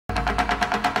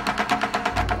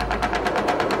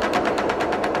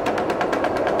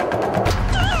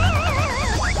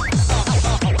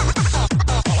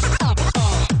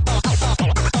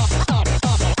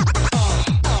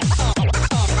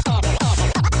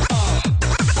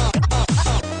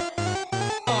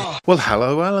Well,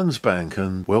 hello Alan's Bank,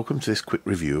 and welcome to this quick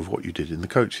review of what you did in the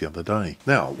coach the other day.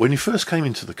 Now, when you first came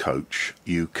into the coach,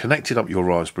 you connected up your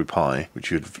Raspberry Pi,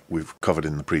 which we've covered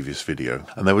in the previous video,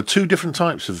 and there were two different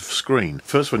types of screen.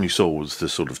 First one you saw was the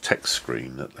sort of text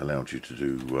screen that allowed you to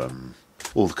do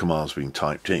all the commands being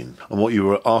typed in. And what you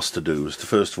were asked to do was,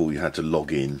 first of all, you had to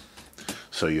log in.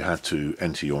 So you had to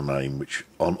enter your name, which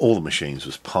on all the machines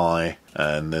was Pi,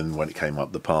 and then when it came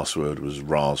up, the password was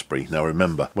Raspberry. Now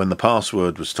remember, when the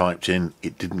password was typed in,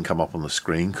 it didn't come up on the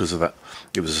screen because of that.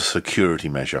 It was a security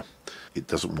measure. It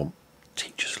doesn't want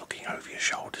teachers looking over your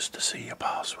shoulders to see your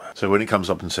password. So when it comes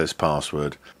up and says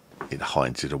password, it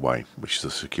hides it away, which is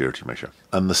a security measure.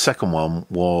 And the second one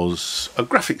was a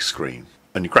graphics screen.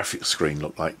 And your graphics screen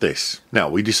looked like this. Now,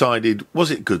 we decided,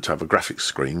 was it good to have a graphics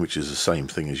screen, which is the same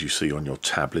thing as you see on your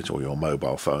tablet or your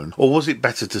mobile phone, or was it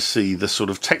better to see the sort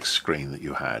of text screen that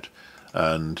you had?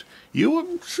 And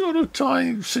you sort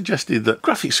of suggested that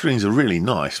graphics screens are really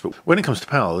nice, but when it comes to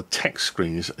power, the text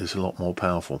screen is a lot more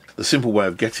powerful. The simple way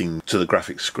of getting to the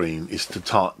graphics screen is to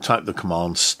type the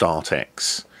command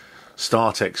StartX.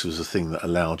 StartX was the thing that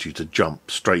allowed you to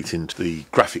jump straight into the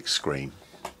graphics screen,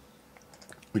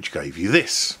 which gave you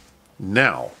this.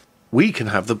 Now, we can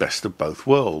have the best of both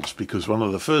worlds, because one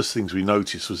of the first things we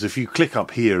noticed was if you click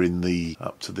up here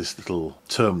up to this little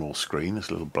terminal screen, this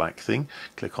little black thing,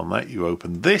 click on that, you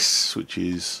open this, which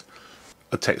is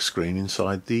a text screen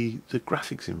inside the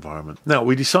graphics environment. Now,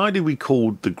 we decided we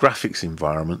called the graphics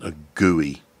environment a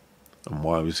GUI. And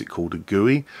why was it called a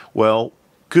GUI? Well,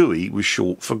 GUI was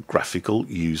short for graphical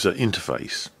user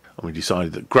interface. And we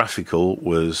decided that graphical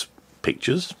was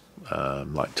pictures,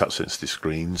 like touch-sensitive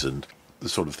screens and the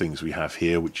sort of things we have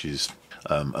here, which is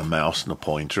a mouse and a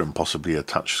pointer and possibly a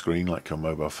touch screen like your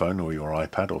mobile phone or your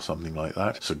iPad or something like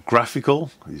that. So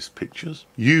graphical is pictures.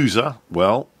 User,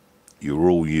 well, you're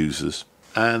all users.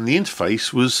 And the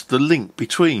interface was the link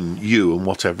between you and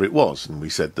whatever it was. And we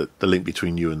said that the link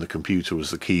between you and the computer was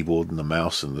the keyboard and the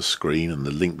mouse and the screen, and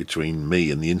the link between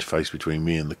me and the interface between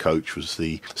me and the coach was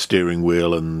the steering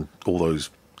wheel and all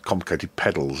those complicated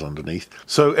pedals underneath.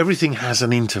 So everything has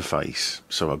an interface.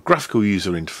 So a graphical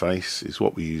user interface is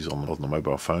what we use on the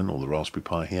mobile phone or the Raspberry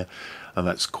Pi here, and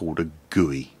that's called a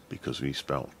GUI because we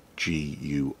spell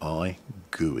G-U-I,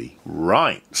 GUI.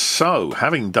 Right, so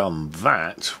having done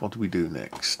that, what do we do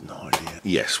next? No idea.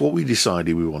 Yes, what we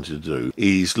decided we wanted to do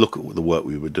is look at the work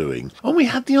we were doing, and we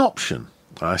had the option.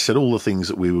 I said all the things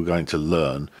that we were going to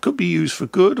learn could be used for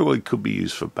good or it could be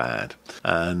used for bad.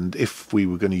 And if we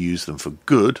were going to use them for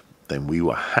good, then we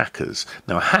were hackers.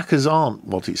 Now, hackers aren't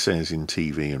what it says in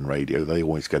TV and radio. They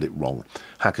always get it wrong.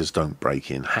 Hackers don't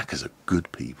break in. Hackers are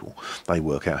good people. They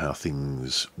work out how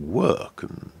things work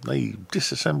and they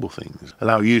disassemble things,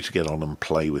 allow you to get on and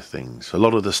play with things. A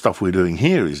lot of the stuff we're doing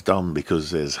here is done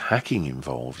because there's hacking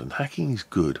involved, and hacking is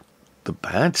good. The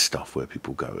bad stuff where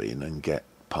people go in and get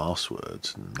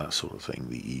passwords and that sort of thing,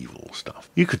 the evil stuff,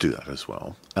 you could do that as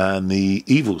well. And the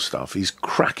evil stuff is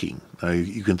cracking. Now,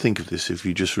 you can think of this if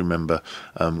you just remember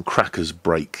crackers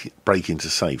break into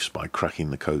safes by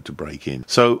cracking the code to break in.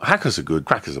 So hackers are good,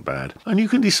 crackers are bad, and you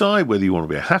can decide whether you want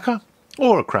to be a hacker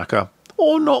or a cracker,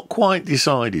 or not quite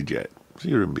decided yet. So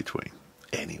you're in between.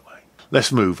 Anyway,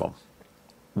 let's move on.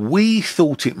 We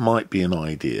thought it might be an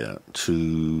idea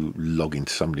to log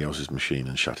into somebody else's machine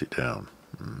and shut it down.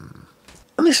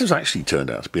 And this has actually turned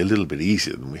out to be a little bit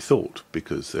easier than we thought,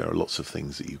 because there are lots of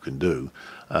things that you can do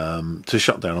to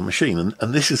shut down a machine.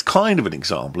 And this is kind of an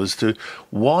example as to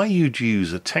why you'd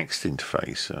use a text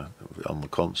interface on the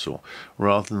console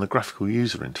rather than the graphical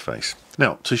user interface.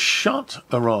 Now, to shut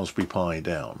a Raspberry Pi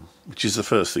down, which is the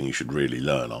first thing you should really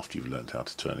learn after you've learned how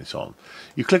to turn it on,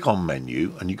 you click on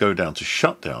Menu and you go down to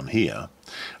Shutdown here,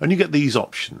 and you get these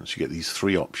options. You get these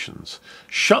three options.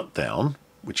 Shutdown,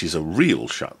 which is a real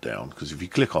shutdown, because if you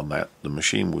click on that, the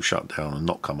machine will shut down and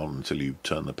not come on until you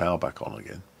turn the power back on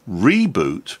again.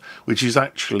 Reboot, which is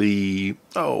actually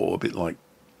a bit like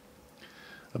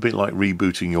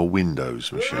rebooting your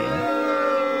Windows machine,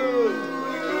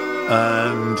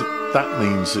 and that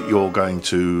means that you're going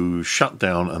to shut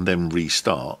down and then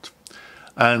restart.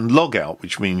 And logout,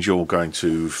 which means you're going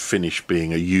to finish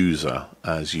being a user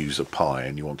as user Pi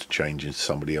and you want to change into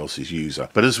somebody else's user.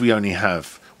 But as we only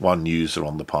have one user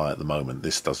on the Pi at the moment,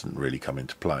 this doesn't really come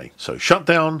into play. So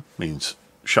shutdown means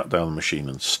shut down the machine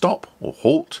and stop or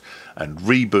halt, and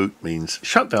reboot means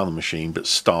shut down the machine but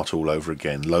start all over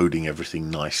again, loading everything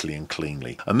nicely and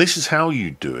cleanly. And this is how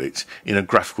you do it in a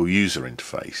graphical user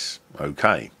interface.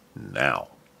 Okay, now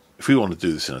if we want to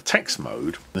do this in a text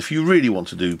mode, if you really want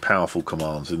to do powerful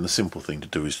commands, then the simple thing to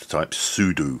do is to type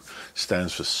sudo.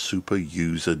 Stands for super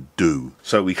user do.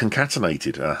 So we concatenate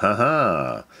it.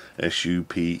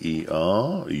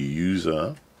 S-U-P-E-R,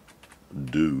 user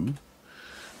do.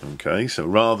 Okay, so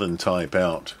rather than type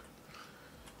out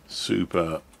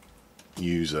super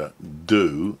user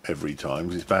do every time,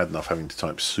 because it's bad enough having to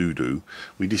type sudo,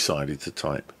 we decided to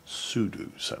type sudo.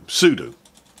 So sudo,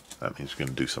 that means we're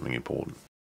going to do something important.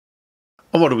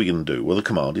 And what are we going to do? Well, the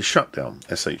command is shutdown.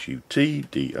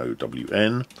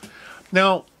 S-H-U-T-D-O-W-N.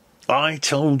 Now, I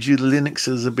told you Linux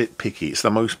is a bit picky. It's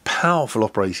the most powerful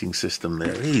operating system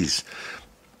there is.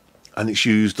 And it's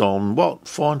used on, what,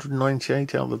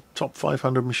 498 out of the top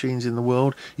 500 machines in the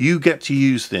world. You get to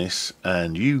use this,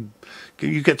 and you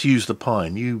get to use the Pi,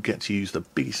 and you get to use the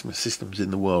biggest systems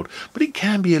in the world. But it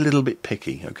can be a little bit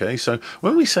picky, okay? So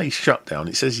when we say shutdown,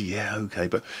 it says, yeah, okay,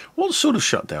 but what sort of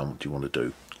shutdown do you want to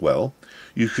do? Well,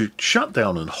 you could shut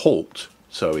down and halt.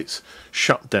 So it's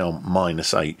shutdown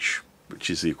minus H, which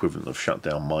is the equivalent of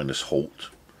shutdown minus halt.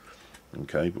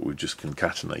 Okay, but we've just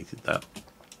concatenated that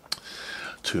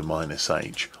to minus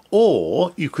H.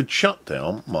 Or you could shut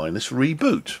down minus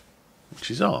reboot,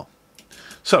 which is R.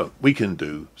 So we can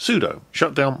do sudo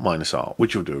shutdown minus R,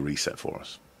 which will do a reset for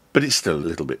us. But it's still a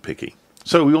little bit picky.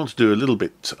 So we want to do a little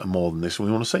bit more than this.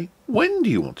 We want to say, when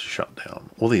do you want to shut down?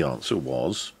 Well, the answer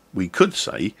was, we could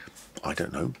say, I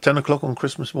don't know, 10 o'clock on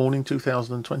Christmas morning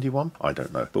 2021? I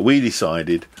don't know. But we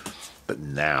decided that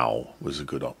now was a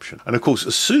good option. And of course,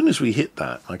 as soon as we hit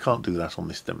that, I can't do that on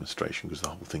this demonstration because the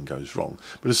whole thing goes wrong,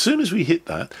 but as soon as we hit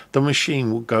that, the machine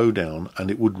will go down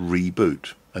and it would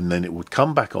reboot. And then it would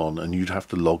come back on and you'd have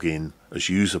to log in as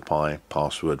user Pi,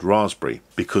 password Raspberry,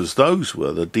 because those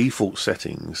were the default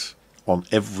settings on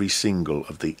every single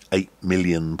of the 8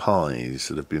 million Pis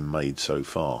that have been made so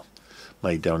far.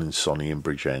 Made down in Sonny in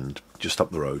Bridgend, just up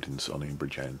the road in Sonny in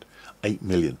Bridgend. 8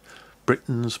 million.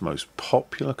 Britain's most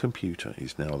popular computer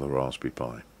is now the Raspberry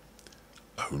Pi.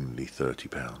 Only £30.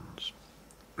 Tell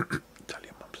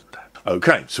your mums and dads.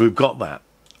 Okay, so we've got that.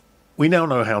 We now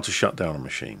know how to shut down a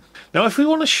machine. Now, if we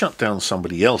want to shut down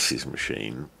somebody else's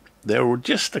machine, there were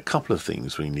just a couple of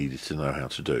things we needed to know how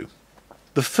to do.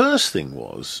 The first thing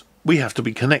was, we have to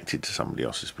be connected to somebody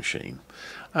else's machine.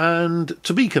 And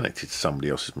to be connected to somebody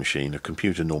else's machine, a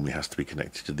computer normally has to be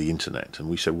connected to the internet. And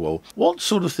we said, well, what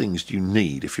sort of things do you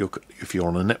need if you're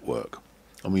on a network?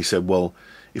 And we said, well,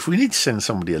 if we need to send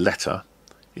somebody a letter,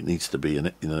 it needs to be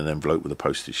in an envelope with a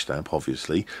postage stamp,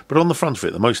 obviously. But on the front of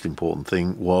it, the most important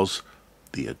thing was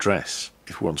the address.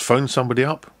 If we want to phone somebody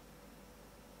up,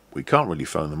 we can't really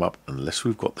phone them up unless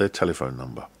we've got their telephone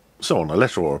number. So on a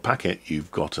letter or a packet,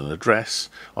 you've got an address.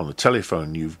 On the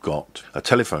telephone, you've got a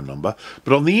telephone number.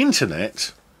 But on the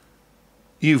internet,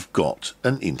 you've got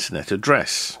an internet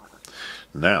address.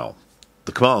 Now,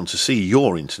 the command to see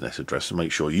your internet address and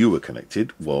make sure you were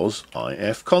connected was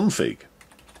ifconfig.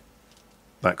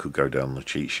 That could go down the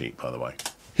cheat sheet, by the way.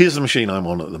 Here's the machine I'm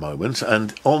on at the moment,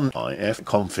 and on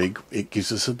ifconfig, it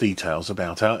gives us the details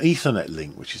about our Ethernet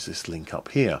link, which is this link up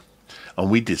here. And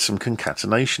we did some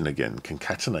concatenation again,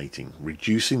 concatenating,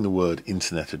 reducing the word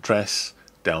internet address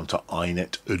down to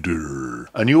inet addr.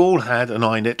 And you all had an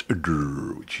inet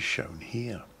addr, which is shown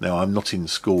here. Now, I'm not in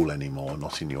school anymore,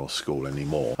 not in your school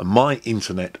anymore. And my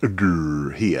internet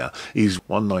addr here is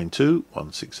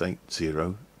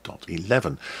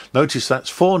 192.168.0.11. Notice that's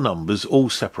 4 numbers all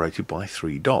separated by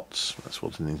 3 dots. That's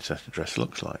what an internet address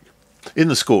looks like. In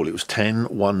the school, it was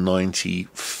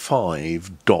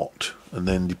 10.195 dot. And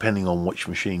then depending on which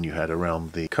machine you had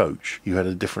around the coach, you had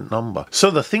a different number. So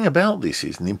the thing about this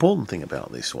is, and the important thing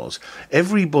about this was,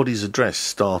 everybody's address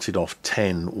started off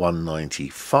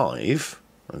 10.195.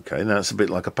 Okay, now it's a bit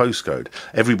like a postcode.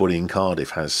 Everybody in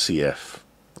Cardiff has CF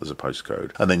as a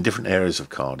postcode. And then different areas of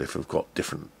Cardiff have got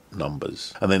different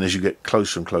numbers. And then as you get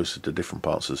closer and closer to different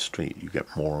parts of the street, you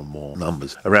get more and more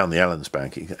numbers. Around the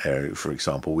Allensbank area, for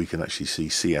example, we can actually see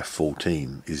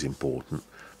CF14 is important,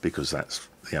 because that's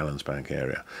the Allensbank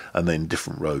area. And then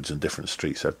different roads and different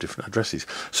streets have different addresses.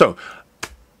 So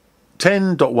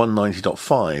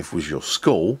 10.190.5 was your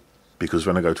school, because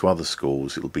when I go to other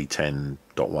schools, it'll be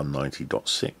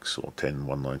 10.190.6 or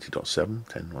 10.190.7,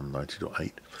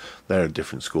 10.190.8. There are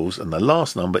different schools. And the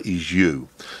last number is you.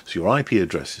 So your IP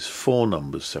address is 4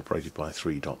 numbers separated by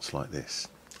 3 dots like this.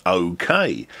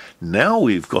 Okay, now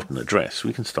we've got an address,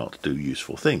 we can start to do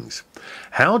useful things.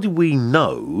 How do we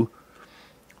know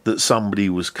that somebody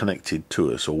was connected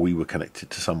to us, or we were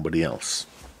connected to somebody else?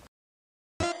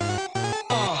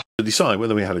 To decide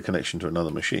whether we had a connection to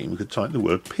another machine, we could type the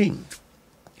word ping.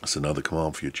 That's another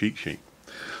command for your cheat sheet.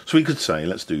 So we could say,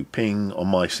 let's do ping on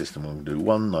my system. I'm going to do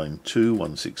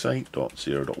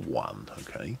 192.168.0.1,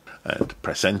 okay, and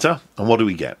press enter. And what do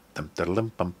we get? How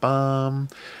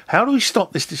do we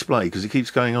stop this display? Because it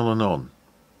keeps going on and on.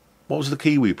 What was the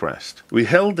key we pressed? We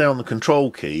held down the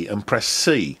control key and pressed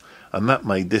C, and that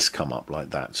made this come up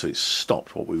like that. So it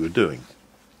stopped what we were doing.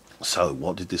 So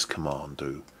what did this command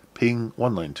do? Ping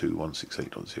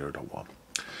 192.168.0.1.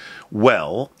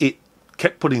 Well, it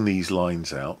kept putting these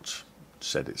lines out,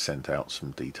 said it sent out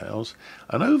some details,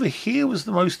 and over here was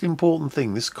the most important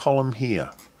thing, this column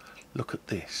here. Look at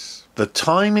this. The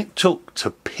time it took to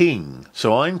ping.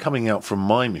 So I'm coming out from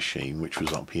my machine, which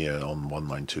was up here on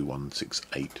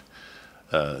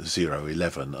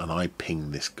 192.168.0.11, and I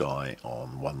pinged this guy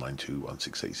on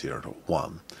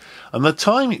 192.168.0.1, and the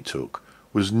time it took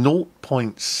was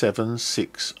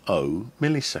 0.760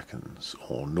 milliseconds,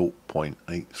 or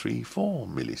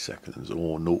 0.834 milliseconds,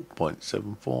 or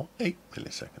 0.748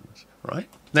 milliseconds, right?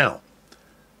 Now,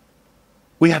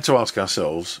 we had to ask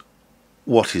ourselves,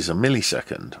 what is a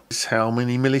millisecond? How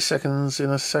many milliseconds in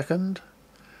a second?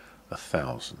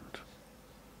 1,000.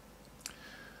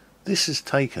 This has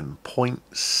taken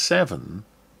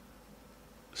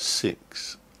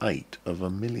 0.768 of a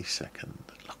millisecond.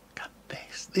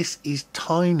 This is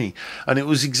tiny, and it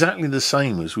was exactly the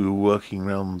same as we were working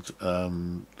around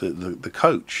the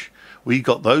coach. We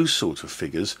got those sort of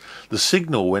figures. The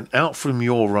signal went out from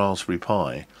your Raspberry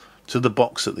Pi to the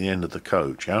box at the end of the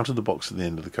coach, out of the box at the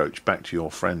end of the coach, back to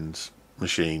your friend's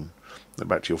machine,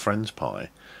 back to your friend's Pi,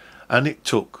 and it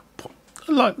took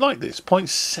like this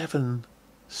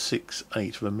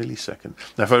 0.768 of a millisecond.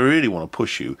 Now, if I really want to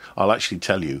push you, I'll actually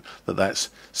tell you that that's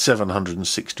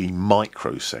 760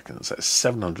 microseconds. That's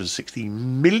 760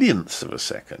 millionths of a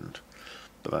second.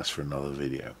 But that's for another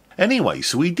video. Anyway,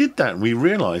 so we did that and we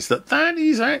realised that that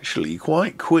is actually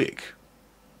quite quick.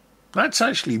 That's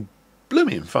actually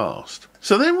blooming fast.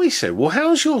 So then we said, well,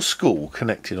 how's your school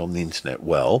connected on the internet?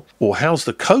 Well, or how's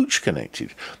the coach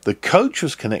connected? The coach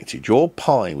was connected. Your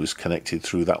Pi was connected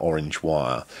through that orange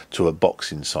wire to a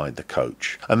box inside the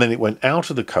coach. And then it went out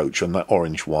of the coach on that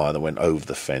orange wire that went over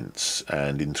the fence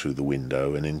and in through the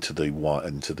window and into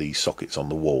the sockets on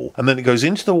the wall. And then it goes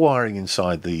into the wiring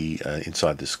inside the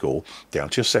school, down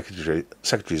to your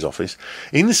secretary's office.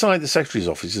 Inside the secretary's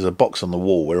office is a box on the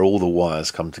wall where all the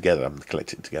wires come together and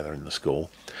collected together in the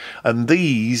school. And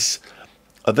these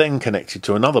are then connected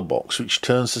to another box which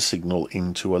turns the signal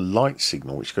into a light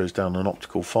signal which goes down an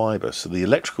optical fibre. So the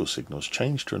electrical signal is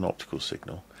changed to an optical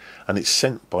signal, and it's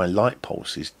sent by light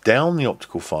pulses down the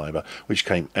optical fibre which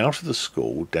came out of the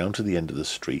school, down to the end of the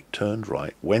street, turned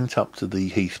right, went up to the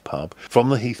Heath pub. From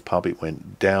the Heath pub it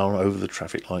went down over the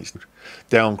traffic lights,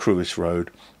 down Crewis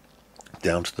Road,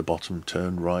 down to the bottom,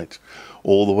 turned right,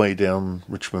 all the way down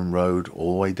Richmond Road,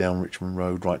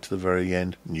 right to the very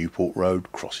end, Newport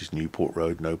Road, crosses Newport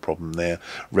Road, no problem there,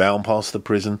 round past the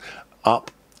prison,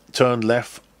 up, turned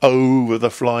left, over the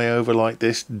flyover like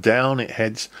this, down it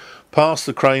heads, past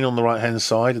the crane on the right hand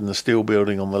side and the steel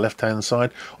building on the left hand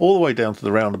side, all the way down to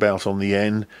the roundabout on the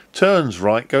end, turns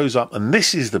right, goes up, and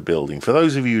this is the building. For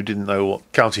those of you who didn't know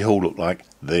what County Hall looked like,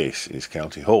 this is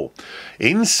County Hall.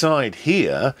 Inside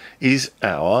here is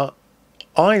our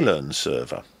iLearn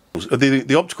server.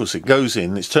 The optical signal goes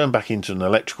in, it's turned back into an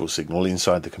electrical signal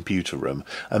inside the computer room,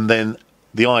 and then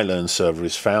the iLearn server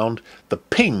is found. The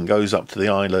ping goes up to the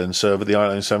iLearn server. The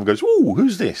iLearn server goes, "Ooh,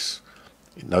 who's this?"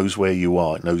 It knows where you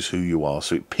are, it knows who you are,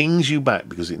 so it pings you back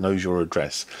because it knows your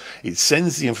address. It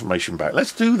sends the information back.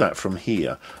 Let's do that from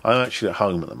here. I'm actually at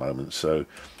home at the moment, so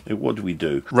what do we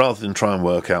do? Rather than try and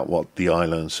work out what the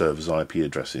iLearn server's IP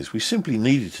address is, we simply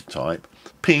needed to type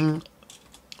ping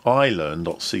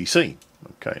ilearn.cc.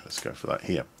 Okay, let's go for that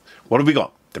here. What have we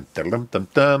got? Dum, dum, dum, dum,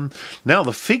 dum. Now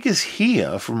the figures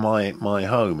here from my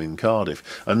home in Cardiff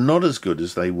are not as good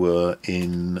as they were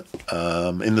in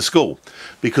the school,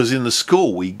 because in the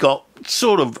school we got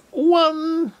sort of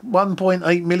 1.8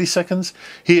 milliseconds.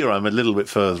 Here I'm a little bit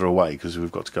further away because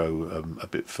we've got to go a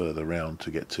bit further round to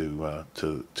get to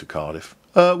Cardiff.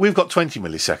 We've got 20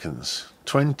 milliseconds,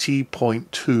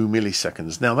 20.2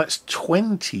 milliseconds. Now that's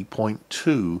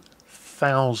 20.2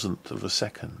 thousandth of a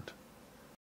second.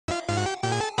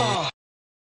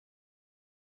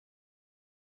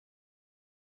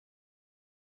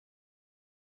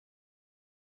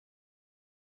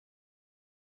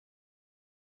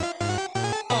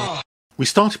 We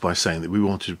started by saying that we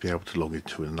wanted to be able to log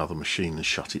into another machine and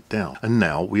shut it down. And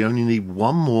now we only need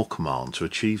one more command to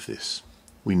achieve this.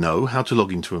 We know how to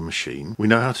log into a machine. We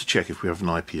know how to check if we have an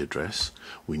IP address.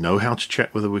 We know how to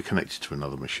check whether we're connected to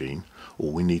another machine.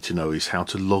 All we need to know is how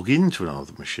to log into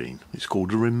another machine. It's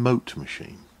called a remote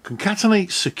machine.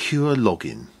 Concatenate secure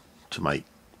login to make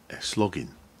slogin,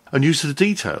 and use the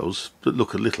details that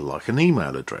look a little like an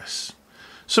email address.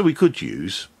 So we could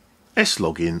use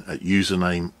slogin at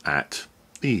username at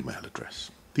the email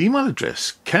address. The email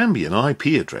address can be an IP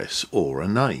address or a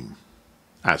name,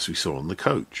 as we saw on the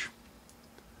coach.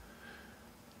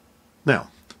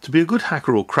 Now, to be a good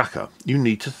hacker or cracker, you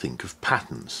need to think of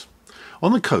patterns.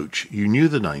 On the coach, you knew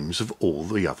the names of all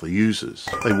the other users.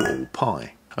 They were all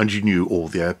Pi. And you knew all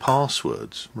their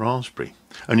passwords, Raspberry.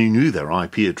 And you knew their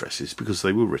IP addresses because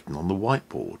they were written on the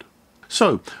whiteboard.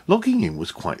 So, logging in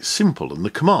was quite simple and the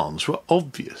commands were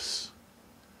obvious.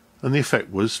 And the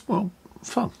effect was, well,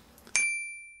 fun.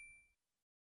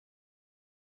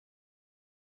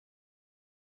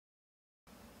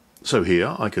 So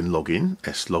here I can log in,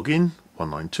 slogin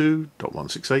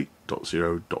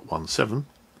 192.168.0.17.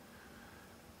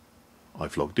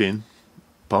 I've logged in,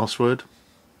 password,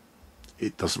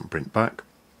 it doesn't print back.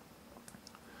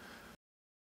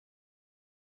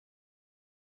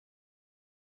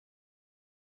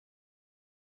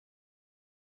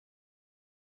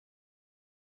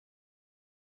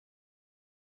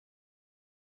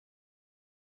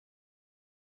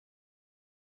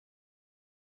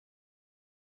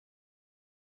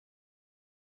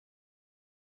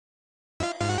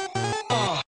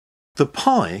 The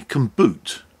Pi can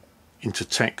boot into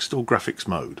text or graphics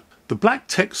mode. The black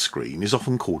text screen is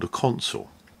often called a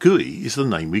console. GUI is the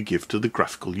name we give to the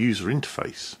graphical user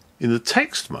interface. In the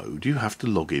text mode, you have to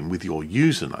log in with your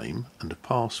username and a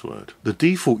password. The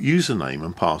default username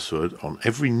and password on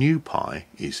every new Pi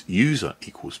is user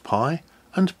equals Pi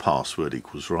and password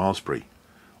equals Raspberry,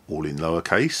 all in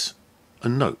lowercase.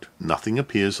 And note, nothing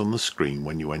appears on the screen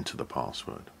when you enter the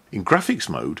password. In graphics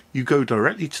mode, you go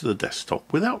directly to the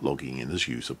desktop without logging in as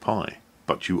user Pi,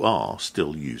 but you are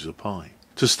still user Pi.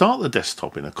 To start the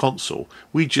desktop in a console,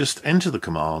 we just enter the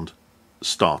command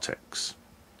startx.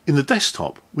 In the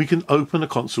desktop, we can open a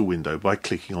console window by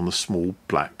clicking on the small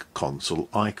black console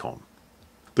icon.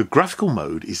 The graphical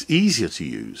mode is easier to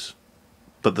use,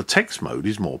 but the text mode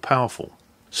is more powerful,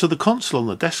 so the console on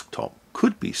the desktop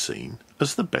could be seen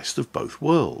as the best of both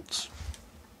worlds.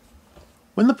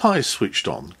 When the Pi is switched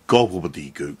on,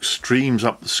 gobbledygook streams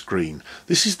up the screen.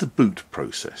 This is the boot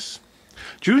process.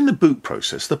 During the boot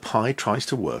process, the Pi tries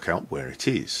to work out where it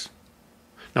is.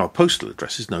 Now, a postal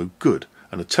address is no good,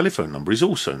 and a telephone number is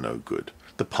also no good.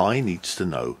 The Pi needs to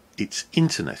know its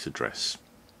internet address.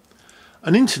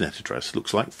 An internet address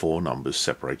looks like 4 numbers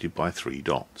separated by 3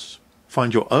 dots.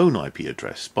 Find your own IP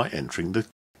address by entering the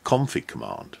config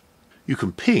command. You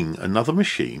can ping another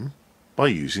machine by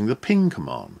using the ping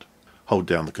command. Hold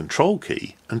down the control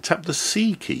key and tap the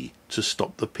C key to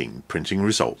stop the ping printing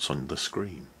results on the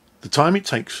screen. The time it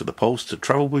takes for the pulse to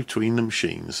travel between the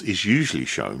machines is usually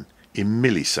shown in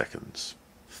milliseconds,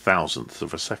 thousandths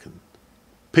of a second.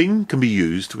 Ping can be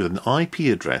used with an IP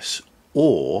address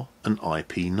or an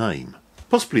IP name.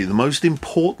 Possibly the most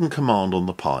important command on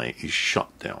the Pi is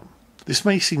shutdown. This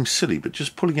may seem silly, but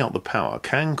just pulling out the power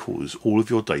can cause all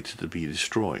of your data to be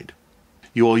destroyed.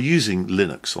 You are using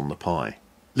Linux on the Pi.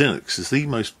 Linux is the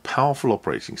most powerful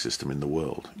operating system in the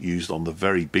world, used on the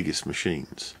very biggest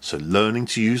machines. So learning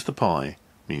to use the Pi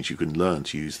means you can learn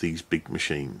to use these big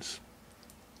machines.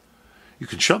 You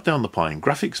can shut down the Pi in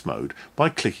graphics mode by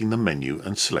clicking the menu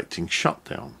and selecting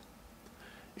shutdown.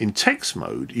 In text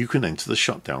mode, you can enter the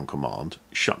shutdown command,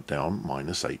 shutdown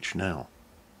 -h now.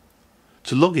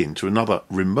 To log in to another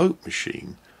remote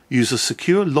machine, use a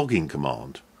secure login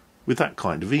command with that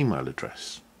kind of email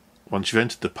address. Once you've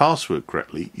entered the password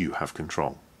correctly, you have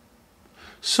control.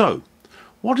 So,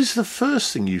 what is the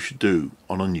first thing you should do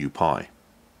on a new Pi?